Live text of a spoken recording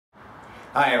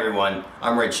Hi everyone,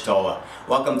 I'm Rich Tola.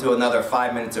 Welcome to another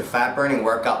 5 minutes of fat burning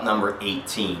workout number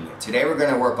 18. Today we're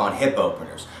going to work on hip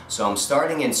openers. So I'm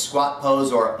starting in squat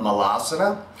pose or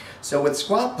malasana. So with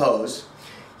squat pose,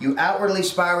 you outwardly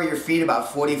spiral your feet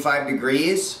about 45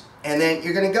 degrees and then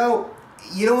you're going to go,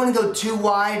 you don't want to go too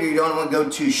wide or you don't want to go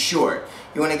too short.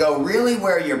 You want to go really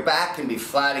where your back can be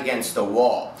flat against the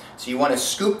wall. So you want to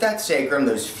scoop that sacrum,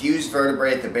 those fused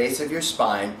vertebrae at the base of your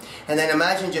spine, and then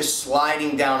imagine just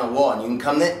sliding down a wall. And you can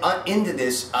come into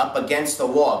this up against the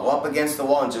wall. Go up against the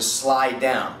wall and just slide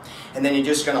down. And then you're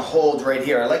just going to hold right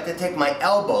here. I like to take my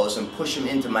elbows and push them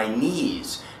into my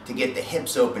knees to get the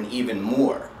hips open even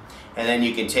more. And then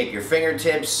you can take your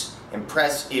fingertips and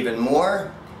press even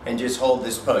more and just hold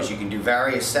this pose. You can do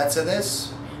various sets of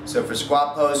this. So for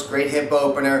squat pose, great hip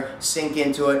opener, sink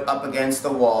into it up against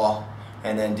the wall,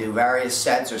 and then do various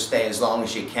sets or stay as long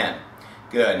as you can.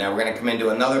 Good, now we're going to come into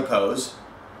another pose.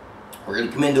 We're going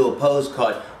to come into a pose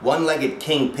called one-legged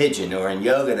king pigeon, or in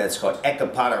yoga that's called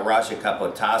Ekapada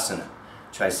Rajakapotasana.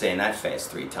 Try saying that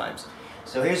fast 3 times.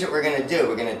 So here's what we're going to do.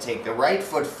 We're going to take the right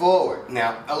foot forward.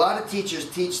 Now, a lot of teachers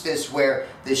teach this where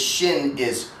the shin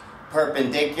is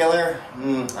perpendicular.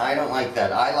 I don't like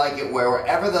that. I like it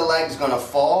wherever the leg's going to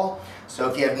fall. So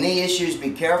if you have knee issues, be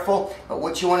careful. But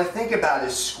what you want to think about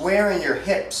is squaring your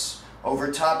hips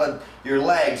over top of your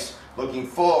legs, looking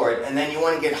forward. And then you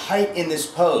want to get height in this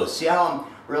pose. See how I'm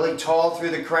really tall through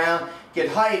the crown? Get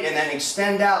height and then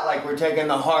extend out like we're taking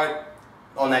the heart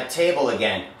on that table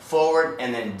again. Forward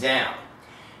and then down.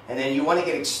 And then you want to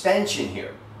get extension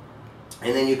here.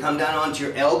 And then you come down onto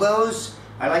your elbows.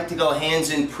 I like to go hands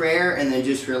in prayer and then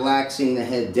just relaxing the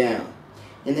head down.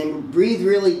 And then breathe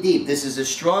really deep. This is a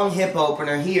strong hip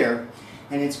opener here,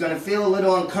 and it's going to feel a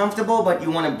little uncomfortable, but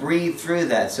you want to breathe through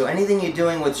that. So anything you're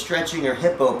doing with stretching your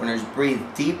hip openers, breathe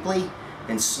deeply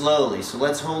and slowly. So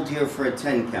let's hold here for a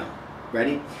 10 count.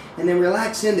 Ready? And then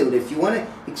relax into it. If you want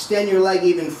to extend your leg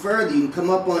even further, you can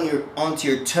come up onto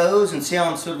your toes and see how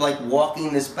I'm sort of like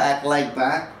walking this back leg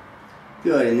back.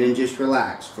 Good, and then just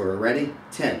relax for a ready?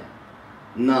 10,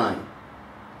 9,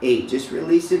 8. Just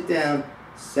release it down.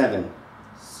 7,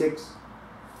 6,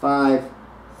 5,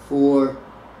 4,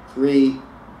 3,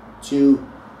 2,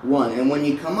 1. And when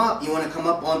you come up, you want to come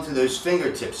up onto those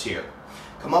fingertips here.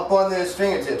 Come up on those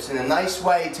fingertips. And a nice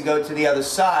way to go to the other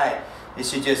side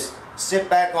is to just sit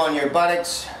back on your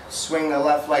buttocks, swing the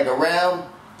left leg around,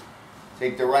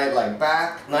 take the right leg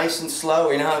back, nice and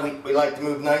slow. You know how we like to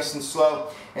move nice and slow.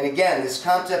 And again, this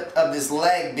concept of this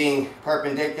leg being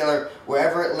perpendicular,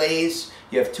 wherever it lays,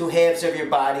 you have 2 halves of your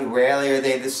body. Rarely are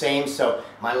they the same, so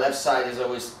my left side is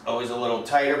always a little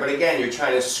tighter. But again, you're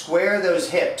trying to square those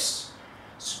hips.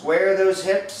 Square those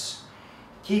hips.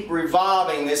 Keep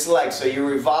revolving this leg. So you're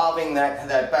revolving that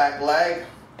back leg.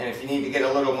 And if you need to get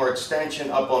a little more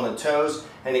extension, up on the toes.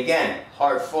 And again,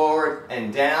 heart forward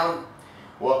and down.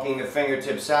 Walking the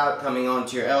fingertips out, coming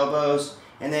onto your elbows.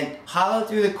 And then hollow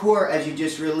through the core as you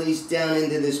just release down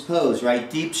into this pose, right?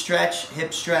 Deep stretch,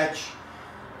 hip stretch.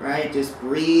 Right, just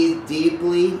breathe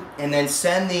deeply and then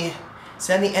send the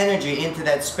energy into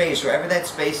that space. Wherever that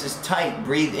space is tight,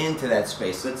 breathe into that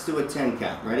space. Let's do a 10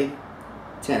 count. Ready?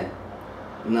 10,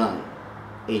 9,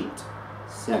 8,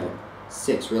 7,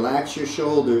 6. Relax your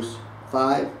shoulders.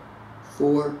 5,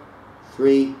 4,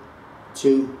 3,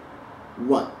 2,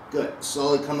 1. Good.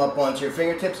 Slowly come up onto your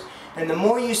fingertips. And the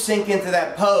more you sink into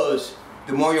that pose,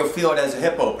 the more you'll feel it as a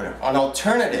hip opener. An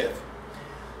alternative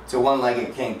to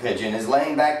one-legged king pigeon is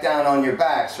laying back down on your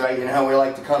backs, right? You know how we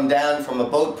like to come down from a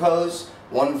boat pose,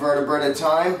 1 vertebra at a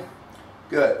time?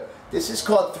 Good. This is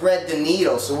called thread the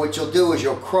needle. So what you'll do is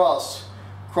you'll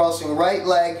crossing right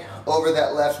leg over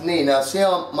that left knee. Now see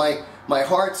how my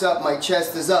heart's up, my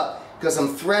chest is up, because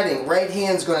I'm threading. Right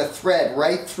hand's going to thread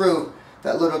right through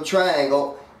that little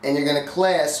triangle, and you're going to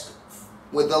clasp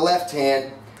with the left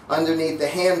hand underneath the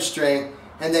hamstring,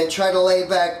 and then try to lay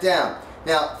back down.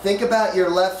 Now, think about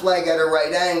your left leg at a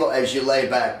right angle as you lay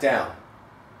back down.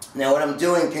 Now, what I'm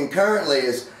doing concurrently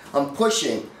is I'm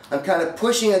kind of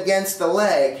pushing against the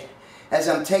leg as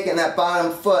I'm taking that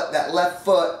bottom foot, that left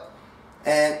foot,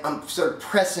 and I'm sort of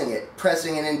pressing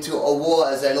it into a wall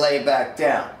as I lay back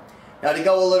down. Now, to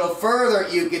go a little further,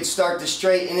 you could start to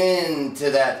straighten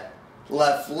into that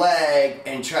left leg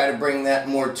and try to bring that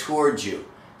more towards you.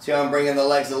 See how I'm bringing the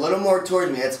legs a little more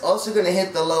towards me? It's also going to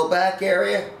hit the low back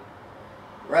area.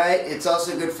 Right? It's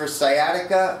also good for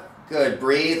sciatica. Good.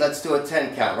 Breathe. Let's do a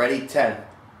 10 count. Ready? 10,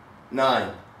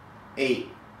 9, 8,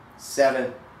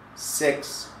 7,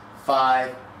 6,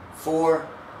 5, 4,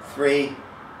 3,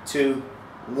 2,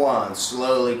 1.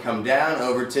 Slowly come down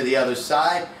over to the other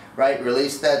side. Right?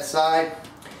 Release that side.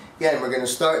 Again, we're going to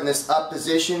start in this up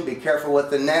position. Be careful with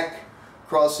the neck,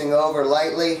 crossing over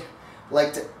lightly.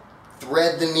 Like to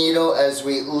thread the needle as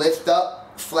we lift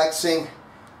up, flexing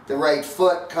the right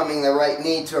foot, coming the right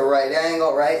knee to a right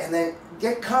angle, right? And then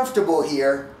get comfortable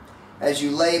here as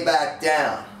you lay back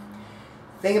down.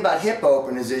 The thing about hip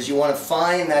openers is you want to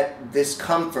find that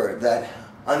discomfort, that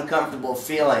uncomfortable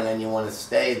feeling, and you want to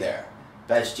stay there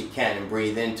best you can and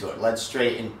breathe into it. Let's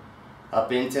straighten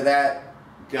up into that.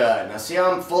 Good. Now see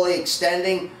how I'm fully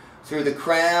extending through the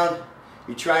crown?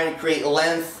 You're trying to create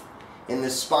length in the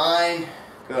spine.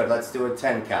 Good. Let's do a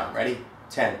 10 count. Ready?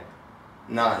 10,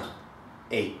 9,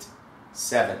 8,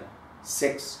 7,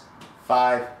 6,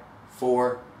 5,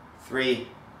 4, 3,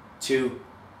 2,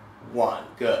 1.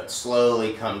 Good.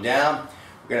 Slowly come down.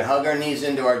 We're going to hug our knees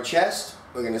into our chest.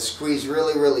 We're going to squeeze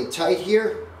really, really tight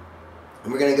here.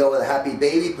 And we're going to go with a happy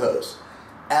baby pose.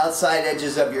 Outside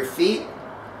edges of your feet,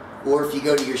 or if you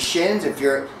go to your shins, if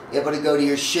you're able to go to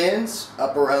your shins,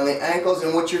 up around the ankles.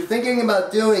 And what you're thinking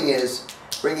about doing is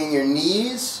bringing your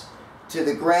knees to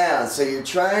the ground. So you're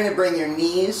trying to bring your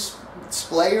knees,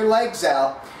 splay your legs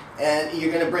out, and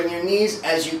you're going to bring your knees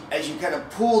as you kind of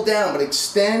pull down, but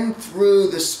extend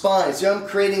through the spine. So I'm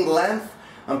creating length.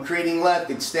 I'm creating length,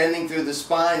 extending through the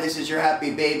spine. This is your happy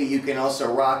baby. You can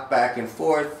also rock back and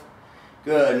forth.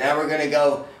 Good. Now we're going to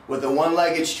go with a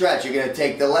one-legged stretch. You're going to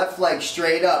take the left leg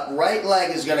straight up. Right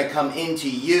leg is going to come into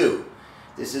you.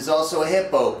 This is also a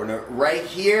hip opener. Right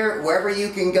here, wherever you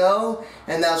can go,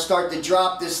 and now start to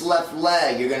drop this left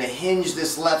leg. You're going to hinge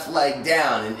this left leg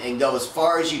down and go as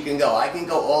far as you can go. I can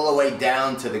go all the way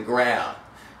down to the ground.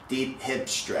 Deep hip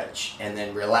stretch, and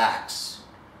then relax.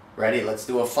 Ready? Let's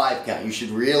do a 5 count. You should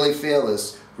really feel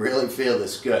this. Really feel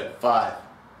this. Good. 5,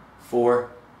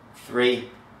 4, 3,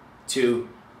 2,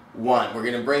 1. We're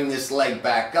going to bring this leg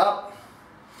back up.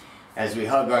 As we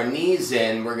hug our knees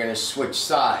in, we're going to switch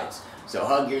sides. So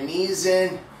hug your knees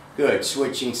in. Good.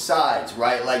 Switching sides.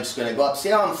 Right leg's going to go up. See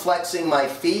how I'm flexing my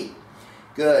feet?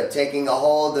 Good. Taking a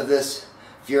hold of this.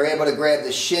 If you're able to grab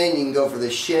the shin, you can go for the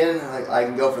shin. I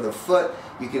can go for the foot.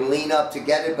 You can lean up to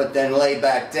get it, but then lay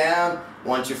back down.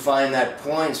 Once you find that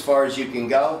point, as far as you can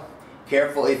go.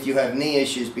 Careful if you have knee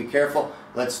issues, be careful.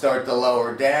 Let's start to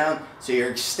lower down. So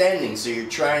you're extending, so you're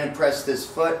trying to press this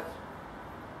foot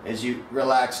as you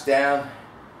relax down.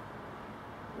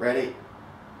 Ready?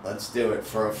 Let's do it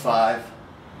for a 5,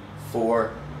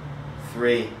 4,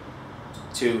 3,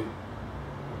 2,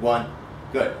 1.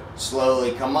 Good.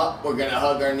 Slowly come up. We're going to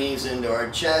hug our knees into our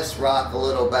chest, rock a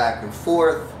little back and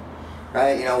forth.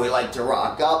 Right? You know, we like to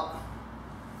rock up.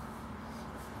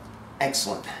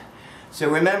 Excellent. So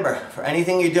remember, for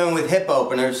anything you're doing with hip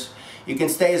openers, you can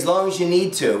stay as long as you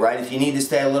need to, right? If you need to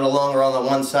stay a little longer on the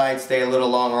one side, stay a little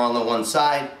longer on the one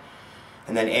side,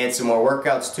 and then add some more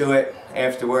workouts to it.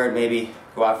 Afterward, maybe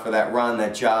go out for that run,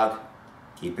 that jog.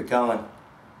 Keep it going.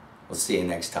 We'll see you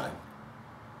next time.